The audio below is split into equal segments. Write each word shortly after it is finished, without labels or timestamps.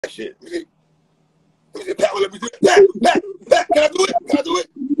shit. Let me see, Pat, let me do it. Pat, can I do it? Can I do it?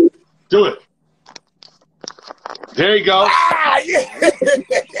 Do it. There you go. Ah, yeah.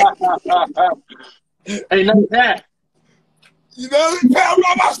 Hey, no, Pat. You know, Pat,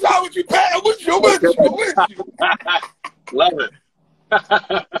 I'm outside with you, Pat. I'm with you. I'm with you. I'm with you. Love it.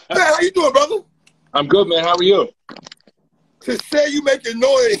 Pat, how you doing, brother? I'm good, man. How are you? To say you making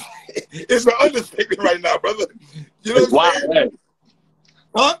noise is an understatement right now, brother. You know it's what I'm saying? Eh?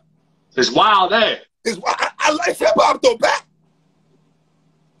 Huh? It's wild, eh? I like hip-hop, though, Pat.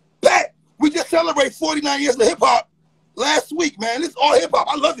 Pat, we just celebrated 49 years of hip-hop last week, man. It's all hip-hop.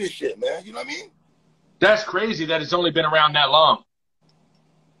 I love this shit, man. You know what I mean? That's crazy that it's only been around that long.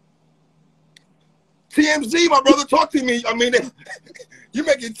 TMZ, my brother, talk to me. I mean, you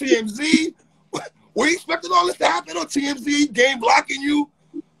making TMZ. Were you expecting all this to happen on TMZ? Game blocking you?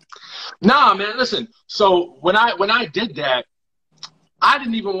 Nah, man, listen. So when I did that, I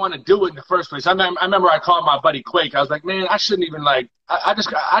didn't even want to do it in the first place. I remember I called my buddy Quake. I was like, man, I shouldn't even I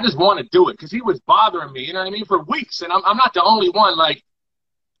just want to do it because he was bothering me, you know what I mean, for weeks. And I'm not the only one. Like,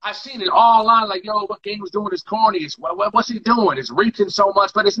 I've seen it all online, like, yo, what Game was doing is corny. What's he doing? It's reaching so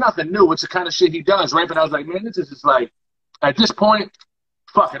much, but it's nothing new. It's the kind of shit he does, right? But I was like, man, this is just like, at this point,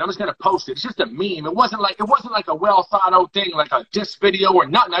 fuck it, I'm just gonna post it. It's just a meme. It wasn't like a well thought out thing, like a diss video or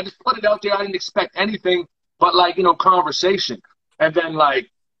nothing. I just put it out there. I didn't expect anything but, like, you know, conversation. And then, like,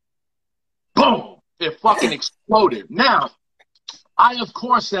 boom, it fucking exploded. Now, I of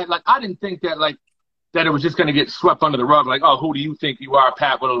course said, like, I didn't think that, like, that it was just gonna get swept under the rug, like, oh, who do you think you are,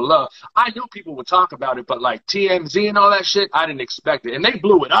 Pat? Blah, blah, blah. I knew people would talk about it, but like TMZ and all that shit, I didn't expect it, and they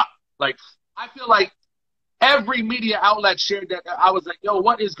blew it up. Like, I feel like every media outlet shared that. I was like, yo,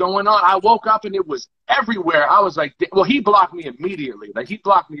 what is going on? I woke up and it was everywhere. I was like, well, he blocked me immediately. Like, he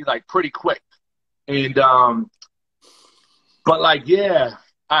blocked me like pretty quick, and but like, yeah.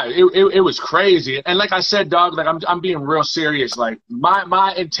 It was crazy, and like I said, dog, like I'm being real serious. Like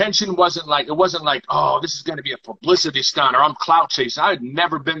my intention wasn't like oh, this is gonna be a publicity stunt or I'm clout chasing. I had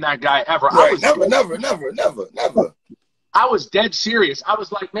never been that guy ever. Right, never. I was dead serious. I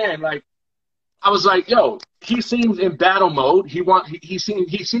was like, man, like I was like, yo, he seems in battle mode. He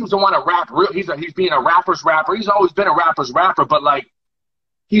seems to want to rap real. He's being a rapper's rapper. He's always been a rapper's rapper, but like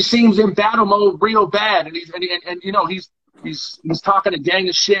he seems in battle mode real bad, and you know he's talking a gang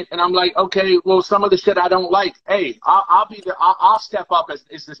of shit, and I'm like, okay, well, some of the shit I don't like. Hey, I'll step up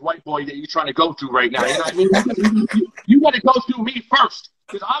as this white boy that you're trying to go through right now. You know what I mean? You got to go through me first,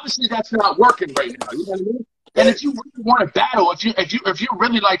 because obviously that's not working right now. You know what I mean? And if you really want to battle, if you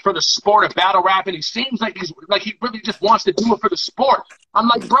really like for the sport of battle rapping, he seems like he really just wants to do it for the sport. I'm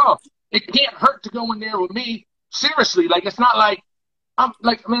like, bro, it can't hurt to go in there with me. Seriously, like it's not like. I'm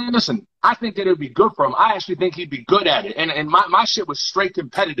like, man, listen, I think that it would be good for him. I actually think he'd be good at it. And my shit was straight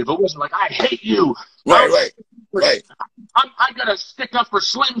competitive. It wasn't like, I hate you. Right. I got to stick up for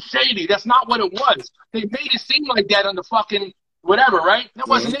Slim Shady. That's not what it was. They made it seem like that on the fucking whatever, right? That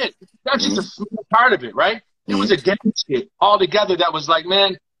wasn't it. That's just a small part of it, right? It was a gang shit altogether that was like,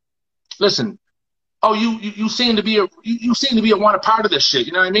 man, listen, oh, you seem to be a want a part of this shit.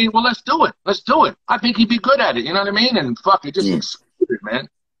 You know what I mean? Well, let's do it. Let's do it. I think he'd be good at it. You know what I mean? And fuck, it just exploded, man.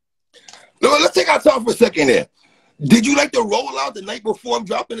 No, let's take our time for a second there. Did you like the rollout the night before him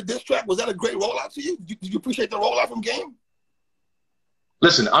dropping the diss track? Was that a great rollout to you? Did you appreciate the rollout from Game?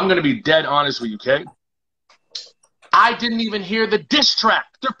 Listen, I'm gonna be dead honest with you, okay? I didn't even hear the diss track.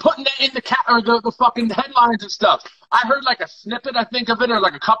 They're putting that in the fucking headlines and stuff. I heard like a snippet, I think, of it, or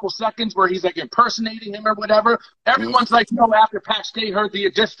like a couple seconds where he's like impersonating him or whatever. Everyone's like, no, after Pat Stay heard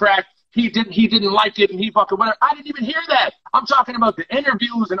the diss track, he didn't like it and he fucking whatever. I didn't even hear that. I'm talking about the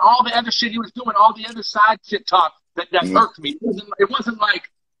interviews and all the other shit he was doing, all the other side shit talk that irked me. It wasn't like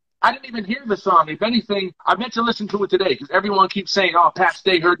I didn't even hear the song. If anything, I meant to listen to it today because everyone keeps saying, oh, Pat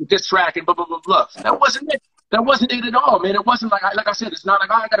Stay heard the diss track and blah, blah, blah, blah. That wasn't it. That wasn't it at all, man. It wasn't like I said, it's not like,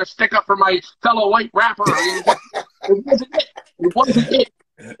 oh, I got to stick up for my fellow white rapper. It wasn't it. It wasn't it.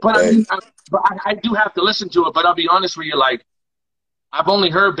 But I mean, I do have to listen to it, but I'll be honest with you, like, I've only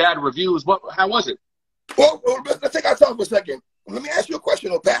heard bad reviews. How was it? Well, let's take our time for a second. Let me ask you a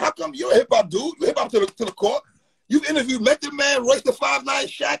question, Pat. How come you're a hip-hop dude? You're hip-hop to the core. You've interviewed Method Man, Royce the 5'9",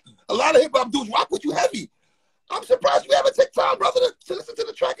 Shaq. A lot of hip-hop dudes rock with you heavy. I'm surprised you haven't taken time, brother, to listen to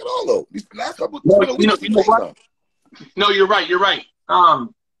the track at all, though. These last couple of weeks. You know what? No, you're right. You're right.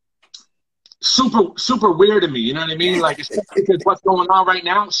 Super weird to me. You know what I mean? Like, it's what's going on right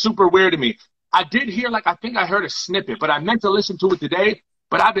now. Super weird to me. I did hear, like, I think I heard a snippet, but I meant to listen to it today.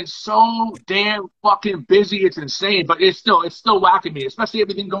 But I've been so damn fucking busy. It's insane. But it's still whacking me, especially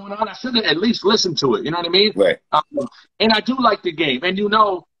everything going on. I should have at least listened to it. You know what I mean? Right. And I do like the game. And you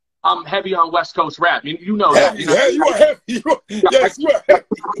know, I'm heavy on West Coast rap. You know that. You know? You are heavy. Yes, you are heavy.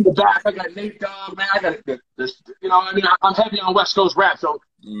 The back, I got Nate Dogg, man. I got this. You know, I mean, I'm heavy on West Coast rap, so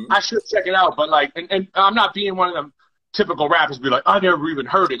I should check it out. But like, and I'm not being one of them typical rappers be like, I never even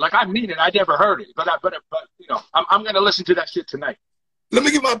heard it. Like, I mean it. I never heard it. But you know, I'm gonna listen to that shit tonight. Let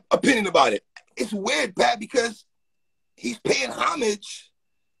me give my opinion about it. It's weird, Pat, because he's paying homage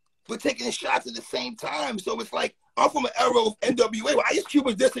but taking shots at the same time. So it's like, I'm from an era of NWA. Well, Ice Cube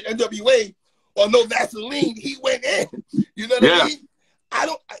was dissing NWA on No Vaseline. He went in. You know what I mean?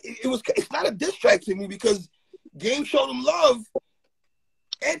 It's not a diss track to me because Game showed him love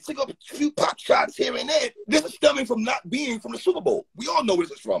and took a few pop shots here and there. This is stemming from not being from the Super Bowl. We all know where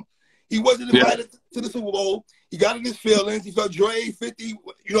this is from. He wasn't invited to the Super Bowl. He got in his feelings. He felt Dre, 50, you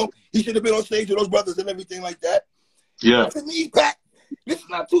know, he should have been on stage with those brothers and everything like that. Yeah. To me, Pat, this is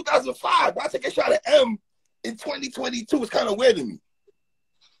not 2005. I take a shot at M in 2022. It's kind of weird to me.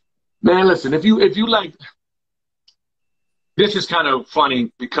 Man, listen, if you like, this is kind of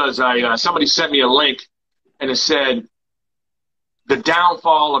funny because somebody sent me a link and it said the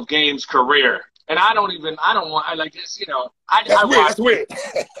downfall of Game's career, and I don't want like this, you know. That's weird.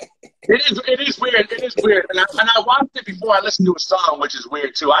 It is weird. It is weird, and I watched it before I listened to a song, which is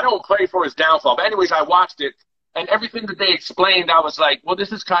weird too. I don't pray for his downfall, but anyways, I watched it, and everything that they explained, I was like, well,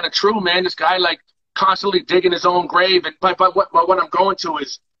 this is kind of true, man. This guy like constantly digging his own grave, and but what I'm going to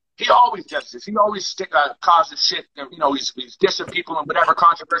is, he always does this. He always causes shit. You know, he's dissing people and whatever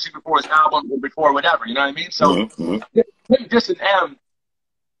controversy before his album or before whatever. You know what I mean? So him dissing M,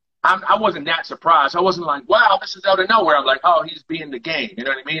 I wasn't that surprised. I wasn't like, wow, this is out of nowhere. I'm like, oh, he's being the Game. You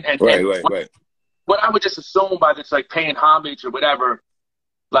know what I mean? And, right. What I would just assume by this, like, paying homage or whatever,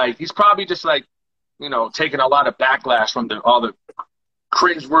 like, he's probably just like, you know, taking a lot of backlash from all the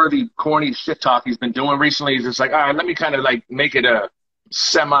cringeworthy, corny shit talk he's been doing recently. He's just like, all right, let me kind of like make it a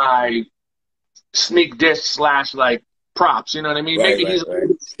semi sneak diss / like props, you know what I mean? Maybe he's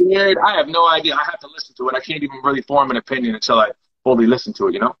scared. I have no idea. I have to listen to it. I can't even really form an opinion until I fully listen to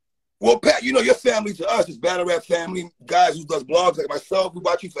it, you know? Well, Pat, you know, your family to us is Battle Rap family, guys who does blogs like myself, who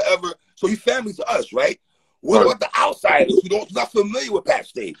watch you forever. So your family to us, right? What about the outsiders who's not familiar with Pat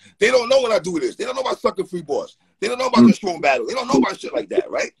Stay? They don't know when I do this. They don't know about sucking free boss. They don't know about the strong battle. They don't know about shit like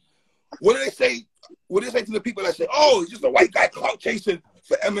that, right? What do they say? What do they say to the people that say, oh, he's just a white guy clout chasing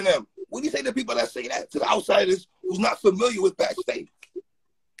for Eminem? What do you say to the people that say that, to the outsiders who's not familiar with Pat Stay?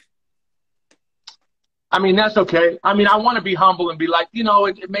 I mean, that's okay. I mean, I want to be humble and be like, you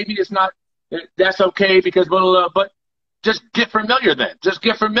know, maybe it's not, that's okay because, but just get familiar then. Just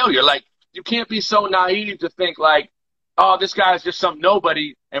get familiar. Like, you can't be so naive to think like, oh, this guy's just some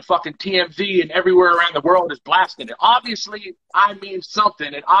nobody and fucking TMZ and everywhere around the world is blasting it. Obviously, I mean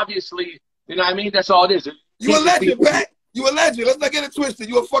something, and obviously, you know what I mean? That's all it is. You a legend, Pat. You a legend. Let's not get it twisted.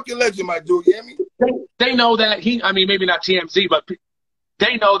 You a fucking legend, my dude. You hear me? They know that. I mean, maybe not TMZ, but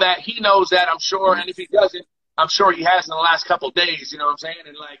they know that. He knows that, I'm sure. And if he doesn't, I'm sure he has in the last couple of days. You know what I'm saying?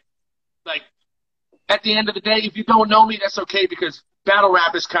 And like at the end of the day, if you don't know me, that's okay, because battle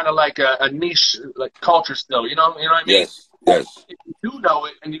rap is kind of like a niche like culture still. You know what I mean? Yes. Yes. If you do know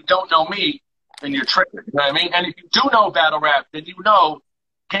it and you don't know me, then you're tripping. You know what I mean? And if you do know battle rap, then you know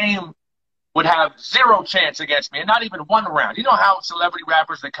Game would have zero chance against me, and not even one round. You know how celebrity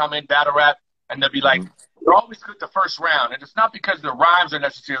rappers, they come in battle rap and they'll be like, they're always good the first round, and it's not because their rhymes are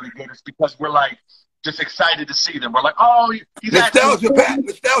necessarily good. It's because we're like just excited to see them. We're like, oh, he's nostalgia, Pat.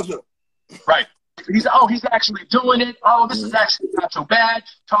 Nostalgia. Right. He's actually doing it. Oh, this is actually not so bad.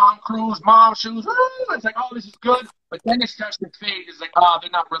 Tom Cruise, mom shoes. Woo! It's like, oh, this is good. But then it starts to fade. It's like, oh,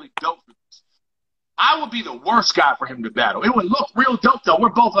 they're not really dope for this. I would be the worst guy for him to battle. It would look real dope though. We're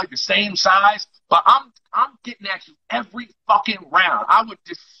both like the same size, but I'm getting at you every fucking round.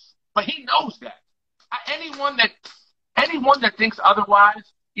 But he knows that. Anyone that thinks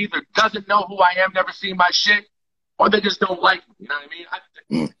otherwise either doesn't know who I am, never seen my shit, or they just don't like me. You know what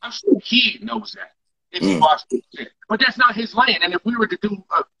I mean? I'm sure he knows that if he watched this shit. But that's not his lane. And if we were to do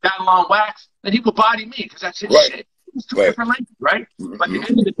a battle on wax, then he would body me because that's his shit. It's two different lanes, right? But at the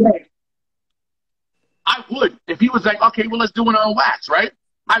end of the day, I would. If he was like, okay, well, let's do it on wax, right?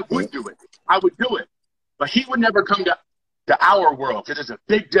 I would do it. I would do it. But he would never come to our world, because there's a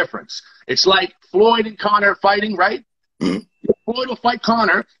big difference. It's like Floyd and Conor fighting, right? Floyd will fight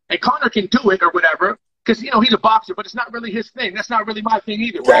Conor, and Conor can do it or whatever, because, you know, he's a boxer, but it's not really his thing. That's not really my thing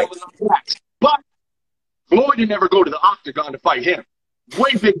either. Right. But Floyd would never go to the octagon to fight him.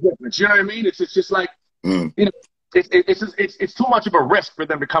 Way big difference. You know what I mean? It's just like, you know, it's too much of a risk for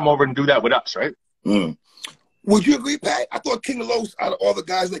them to come over and do that with us, right? Would you agree, Pat? I thought King Los, out of all the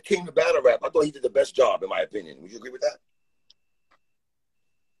guys that came to battle rap, I thought he did the best job, in my opinion. Would you agree with that?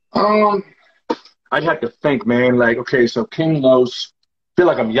 Um, I'd have to think, man. Like, okay, so King Los. I feel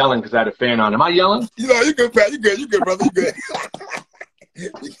like I'm yelling because I had a fan on. Am I yelling? You know, you good, Pat. You good. You good, brother. You good.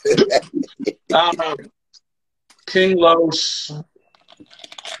 King Los.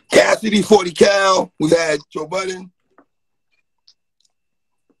 Cassidy, 40 Cal. We've had Joe Budden.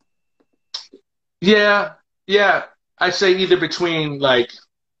 Yeah, yeah. I'd say either between like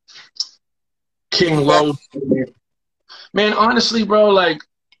King Los. Man, honestly, bro, like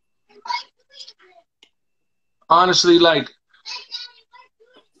honestly, like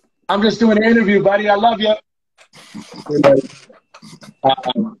I'm just doing an interview, buddy. I love you.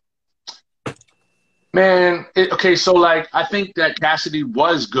 Man, okay, so like I think that Cassidy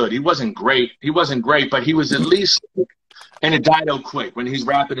was good. He wasn't great. He wasn't great, but he was at least. And it died out quick. When he's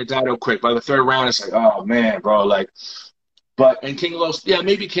rapping, it died out quick. By the third round, it's like, oh man, bro, like. But and King Los, yeah,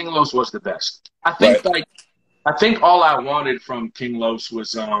 maybe King Los was the best. I think I think all I wanted from King Los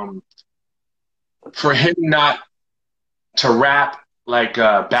was for him not to rap like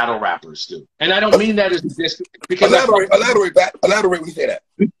battle rappers do. And I don't mean that as this because elaborate when you say that.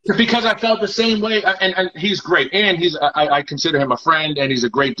 Because I felt the same way, and he's great, and I consider him a friend, and he's a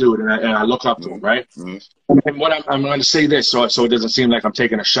great dude, and I look up to him, right? And what I'm going to say this, so it doesn't seem like I'm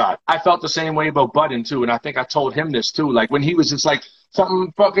taking a shot. I felt the same way about Budden too, and I think I told him this too. Like when he was just like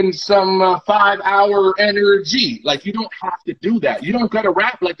some 5-hour energy. Like you don't have to do that. You don't got to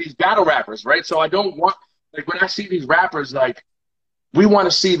rap like these battle rappers, right? So I don't want like when I see these rappers, like we want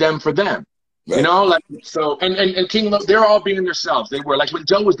to see them for them. Right. You know, like so, and King, they're all being themselves. They were like when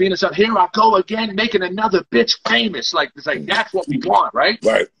Joe was being himself. Here I go again, making another bitch famous. Like it's like that's what we want, right?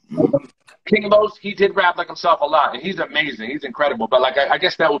 Right. King Los, he did rap like himself a lot, and he's amazing. He's incredible. But like I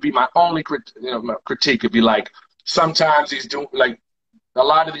guess that would be my only critique. Would be like sometimes he's doing like a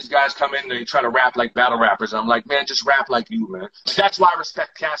lot of these guys come in and they try to rap like battle rappers. I'm like, man, just rap like you, man. That's why I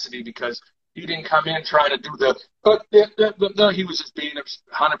respect Cassidy because. He didn't come in trying to do the he was just being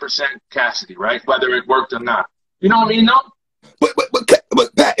 100% Cassidy, right? Whether it worked or not. You know what I mean? No? But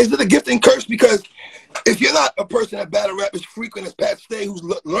Pat, is it a gift and curse? Because if you're not a person that battle rap as frequent as Pat Stay, who's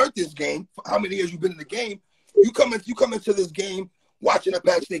learned this game, for how many years you've been in the game, you come into this game watching a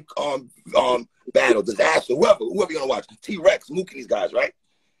Pat Stay battle, Disaster, whoever you're gonna watch, T-Rex, Mookie, these guys, right?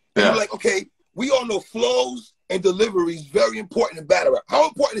 And you're like, okay, we all know flows and deliveries very important in battle rap. How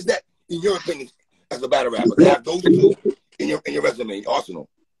important is that? In your opinion, as a battle rapper, to have those two in your resume, in your arsenal.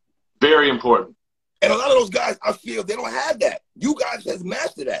 Very important. And a lot of those guys, I feel they don't have that. You guys has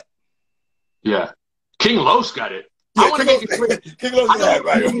mastered that. Yeah. King Los got it. Yeah, I want to make it clear. King Los got it,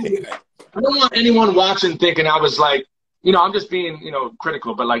 right? I don't want anyone watching thinking I was like, you know, I'm just being, you know,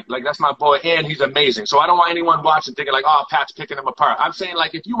 critical, but like that's my boy, and he's amazing. So I don't want anyone watching thinking like, oh, Pat's picking him apart. I'm saying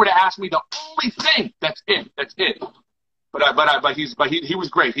like, if you were to ask me the only thing, that's it. But he was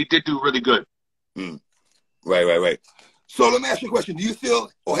great. He did do really good. Right. So let me ask you a question. Do you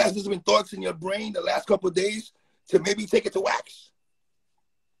feel, or has this been thoughts in your brain the last couple of days to maybe take it to wax?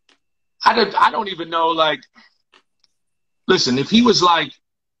 I don't even know, like, listen, if he was like,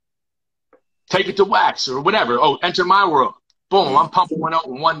 take it to wax or whatever, oh, enter my world. Boom, I'm pumping one out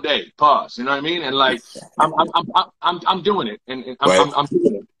in one day. Pause. You know what I mean? And like, I'm doing it. And I'm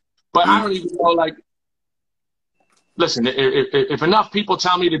doing it. But I don't even know, like, listen, if enough people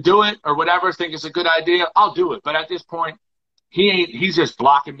tell me to do it or whatever, think it's a good idea, I'll do it. But at this point, he's just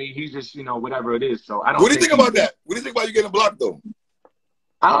blocking me. He's just, you know, whatever it is. So I don't. What do you think about that? What do you think about you getting blocked though?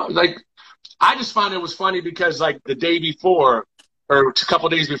 I just found it was funny because like the day before or a couple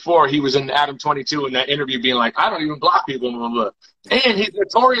of days before, he was in Adam 22 in that interview being like, I don't even block people, blah, blah, blah. And he's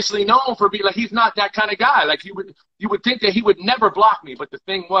notoriously known for being like, he's not that kind of guy. Like you would think that he would never block me. But the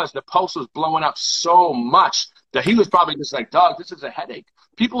thing was, the post was blowing up so much that he was probably just like, dog, this is a headache.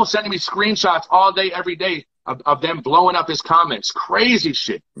 People were sending me screenshots all day, every day of them blowing up his comments. Crazy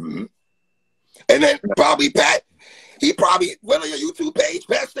shit. And then probably Pat, he probably went on your YouTube page,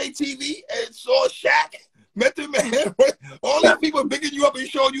 Pat Stay TV, and saw Shaq, met the man. All these people bigging you up and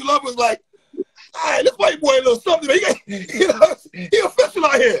showing you love was like, all right, this white boy a little something. He official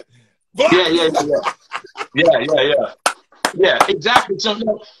out here. But Yeah, exactly. So, you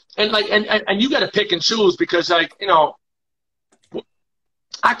know, and you got to pick and choose because, like, you know,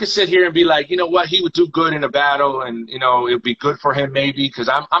 I could sit here and be like, you know what, he would do good in a battle, and you know, it would be good for him maybe because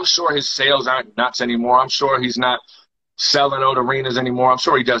I'm sure his sales aren't nuts anymore. I'm sure he's not selling out arenas anymore. I'm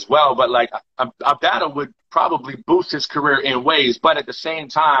sure he does well, but like a battle would probably boost his career in ways. But at the same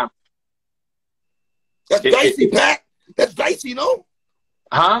time, that's dicey, Pat. That's dicey, no?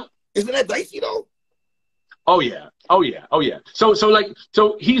 Huh? Isn't that dicey, though? Oh yeah.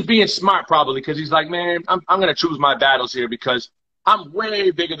 So he's being smart probably because he's like, man, I'm gonna choose my battles here because I'm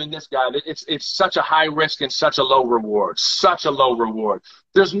way bigger than this guy. It's such a high risk and such a low reward. Such a low reward.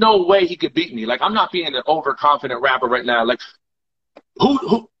 There's no way he could beat me. Like, I'm not being an overconfident rapper right now. Like,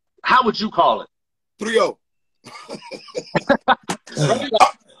 how would you call it? 3-0.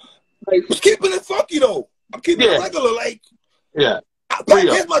 I'm keeping it funky though. I'm keeping it regular. Like,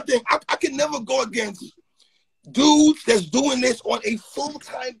 here's my thing. I can never go against dudes that's doing this on a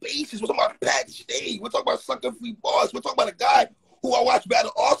full-time basis. We're talking about Pat Stay. We're talking about Sucker Free Bars. We're talking about a guy who I watched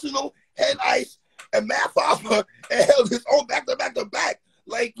battle Arsenal, Head Ice, and Math Alpha and held his own back to back to back.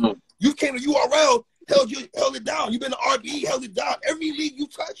 Like, you came to URL, held it down. You've been to RBE, held it down. Every league you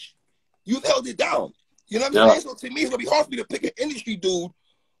touch, you've held it down. You know what I'm saying? So to me, it's gonna be hard for me to pick an industry dude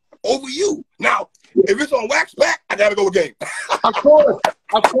over you. Now, if it's on Wax Pack, I gotta go with Game. Of course.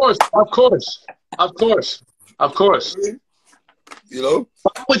 You know,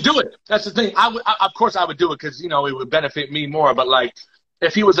 I would do it. That's the thing. Of course, I would do it because, you know, it would benefit me more. But like,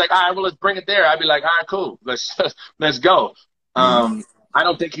 if he was like, all right, well, let's bring it there, I'd be like, all right, cool, let's go. I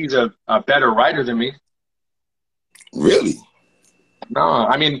don't think he's a better writer than me. Really? No,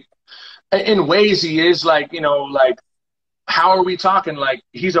 I mean, in ways he is, like, you know, like, how are we talking? Like,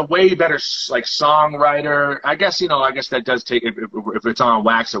 he's a way better, like, songwriter. I guess, you know, I guess that does take, if it's on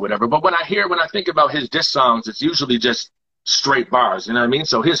Wax or whatever. But when I think about his diss songs, it's usually just straight bars, you know what I mean?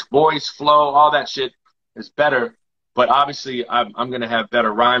 So his voice, flow, all that shit is better. But obviously, I'm gonna have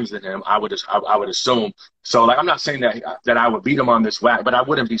better rhymes than him. I would assume. So, like, I'm not saying that I would beat him on this Wax, but I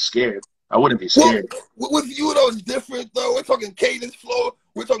wouldn't be scared. I wouldn't be scared. Well, with you, though, it's different, though. We're talking cadence, flow.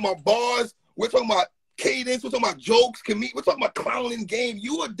 We're talking about bars. We're talking about cadence. We're talking about jokes, we're talking about clowning game.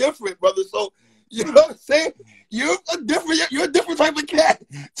 You are different, brother. So, you know what I'm saying? You're a different type of cat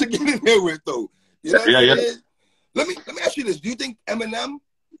to get in there with, though. You know what I'm saying? Let me ask you this. Do you think Eminem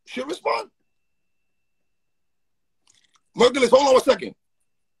should respond? Merciless, hold on a second.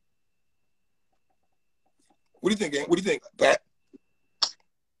 What do you think, Gang? What do you think, Pat?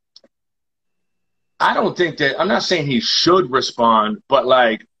 I don't think that, I'm not saying he should respond, but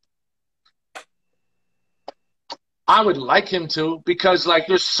like, I would like him to, because like,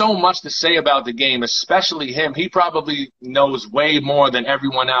 there's so much to say about the game, especially him. He probably knows way more than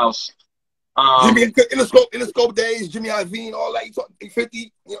everyone else. Jimmy, in the scope days, Jimmy Iovine, all that. You talking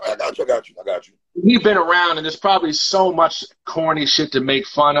 50? You know, I got you. He's been around, and there's probably so much corny shit to make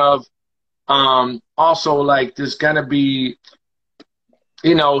fun of. Also, like, there's gonna be,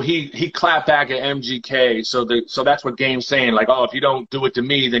 you know, he clapped back at MGK, so that's what Game's saying, like, oh, if you don't do it to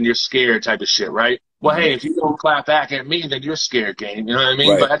me, then you're scared, type of shit, right? Well, hey, if you don't clap back at me, then you're scared, Game. You know what I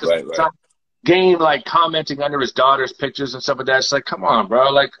mean? Right, but at the same time, Game, like, commenting under his daughter's pictures and stuff like that, it's like, come on, bro,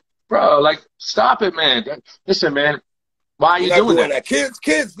 like, stop it, man. Listen, man, why are you doing that?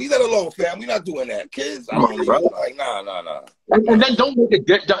 Kids, leave that alone, fam. We're not doing that. Kids, I don't even like, nah. And then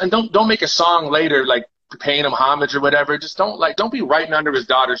don't make a song later, like, paying him homage or whatever. Just don't be writing under his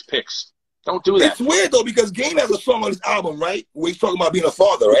daughter's pics. Don't do that. It's weird though, because Game has a song on his album, right, where he's talking about being a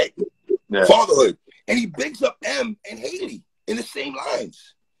father, right? Yeah. Fatherhood, and he bigs up M and Haley in the same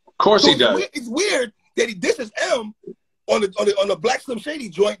lines. Of course he does. It's weird that he disses M on the Black Slim Shady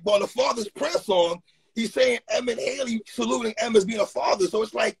joint, but on the Father's Prayer song, he's saying M and Haley saluting M as being a father. So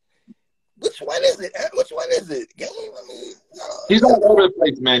it's like, which one is it? Which one is it? Game? I mean, he's all over the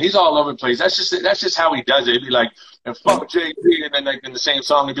place, man. He's all over the place. That's just how he does it. He'd be like, and fuck Jay-Z, and then like in the same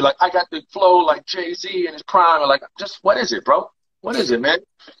song, he'd be like, I got the flow like Jay-Z and his prime. And like, just what is it, bro? What is it, man?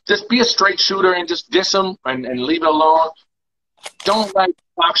 Just be a straight shooter and just diss him and leave it alone. Don't like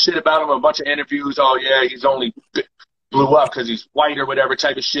talk shit about him in a bunch of interviews. Oh yeah, he's only blew up because he's white or whatever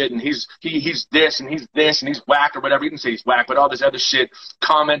type of shit, and he's this and he's this and he's whack or whatever. You can say he's whack, but all this other shit.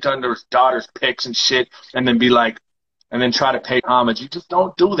 Comment under his daughter's pics and shit, and then be like, and then try to pay homage. You just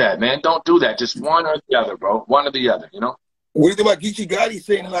don't do that, man. Don't do that. Just one or the other, bro. One or the other, you know? What do you think about Geechee Gotti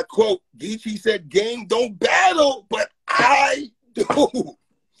saying, and I quote, Geechee said, Game don't battle, but I do. What do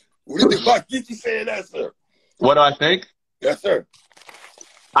you think about Geechee saying that, sir? What do I think? Yes, sir.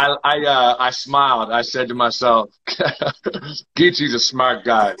 I smiled. I said to myself, Geechee's a smart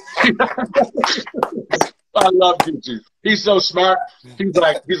guy. I love Geechee. He's so smart. He's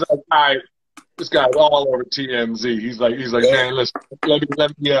like, all right, this guy's all over TMZ. He's like, man, listen,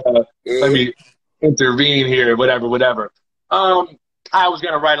 let me intervene here, whatever. I was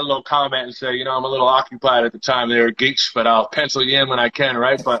gonna write a little comment and say, you know, I'm a little occupied at the time there, Geech, but I'll pencil you in when I can,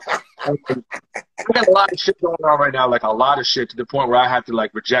 right? But I got a lot of shit going on right now, like a lot of shit, to the point where I have to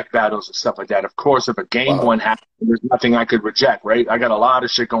like reject battles and stuff like that. Of course, if a Game one happens, there's nothing I could reject, right? I got a lot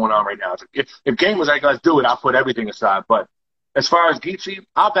of shit going on right now. If Game was like, let's do it, I'll put everything aside. But as far as Geechee,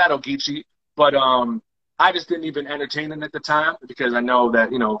 I'll battle Geechee, but I I just didn't even entertain him at the time because I know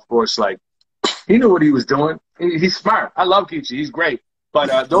that, you know, of course, like, he knew what he was doing. He's smart. I love Geechee. He's great. But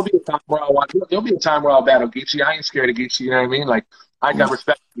there'll be a time where I'll battle Geechee. I ain't scared of Geechee. You know what I mean? Like, I got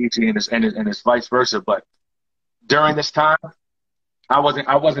respect for Geechee and his vice versa. But during this time, I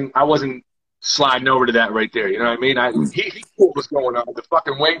wasn't sliding over to that right there. You know what I mean? He knew what was going on. The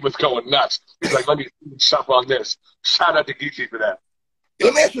fucking wave was going nuts. He's like, let me shuffle on this. Shout out to Geechee for that.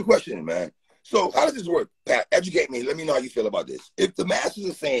 Let me ask you a question, man. So how does this work, Pat? Educate me. Let me know how you feel about this. If the masses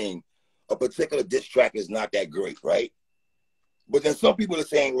are saying a particular diss track is not that great, right? But then some people are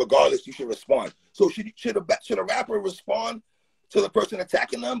saying, regardless, you should respond. So should a rapper respond to the person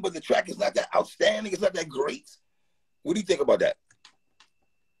attacking them, but the track is not that outstanding, it's not that great? What do you think about that?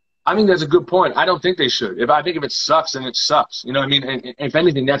 I mean, that's a good point. I don't think they should. I think if it sucks, then it sucks. You know what I mean? And if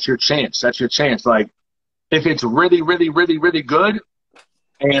anything, that's your chance. That's your chance. Like, if it's really, really, really, really good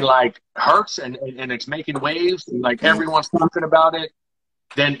and, like, hurts and it's making waves and, like, everyone's talking about it,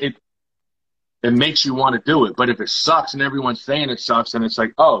 then it makes you want to do it. But if it sucks and everyone's saying it sucks, and it's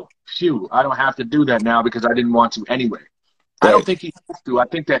like, oh, phew, I don't have to do that now because I didn't want to anyway. Right. I don't think he has to. I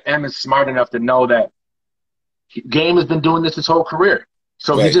think that M is smart enough to know that Game has been doing this his whole career.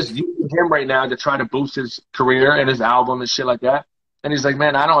 So He just using him right now to try to boost his career and his album and shit like that. And he's like,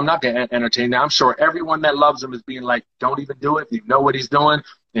 man, I'm not going to entertain that. I'm sure everyone that loves him is being like, don't even do it. You know what he's doing.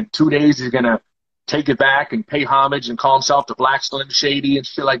 In 2 days, he's going to take it back and pay homage and call himself the Black Slim Shady and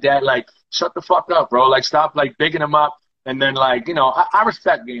shit like that. Like, shut the fuck up, bro. Like, stop, like, bigging him up. And then, like, you know, I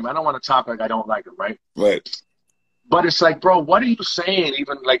respect Game. I don't want to talk like I don't like him, right? Right. But it's like, bro, what are you saying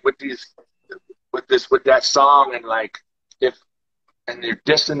even, like, with that song and, like, and they're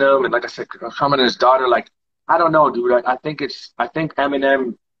dissing him and, like I said, coming to his daughter, like, I don't know, dude. I think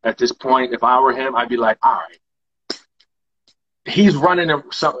Eminem at this point, if I were him, I'd be like, all right. He's running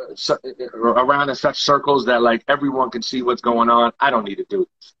around in such circles that, like, everyone can see what's going on. I don't need to do it.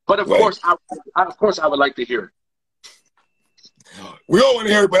 But of course, I would like to hear it. We all want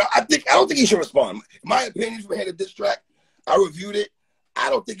to hear it, but I don't think he should respond. My opinion from the diss track, I reviewed it. I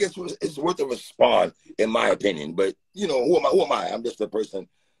don't think it's worth a response, in my opinion. But, you know, who am I? I'm just a person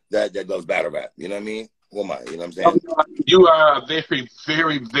that does battle rap. You know what I mean? Who am I? You know what I'm saying? You are a very,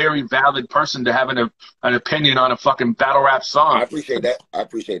 very, very valid person to have an opinion on a fucking battle rap song. I appreciate that.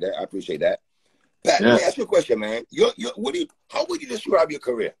 Pat, let me ask you a question, man. How would you describe your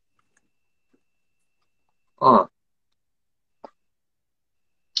career? I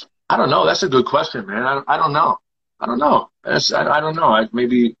don't know. That's a good question, man. I don't know. I don't know. I don't know.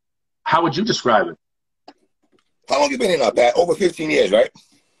 Maybe, how would you describe it? How long have you been in now, Pat? Over 15 years, right?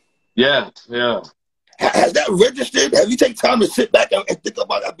 Yeah. Has that registered? Have you taken time to sit back and think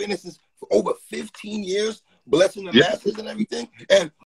about that business for over 15 years, blessing the masses and everything? And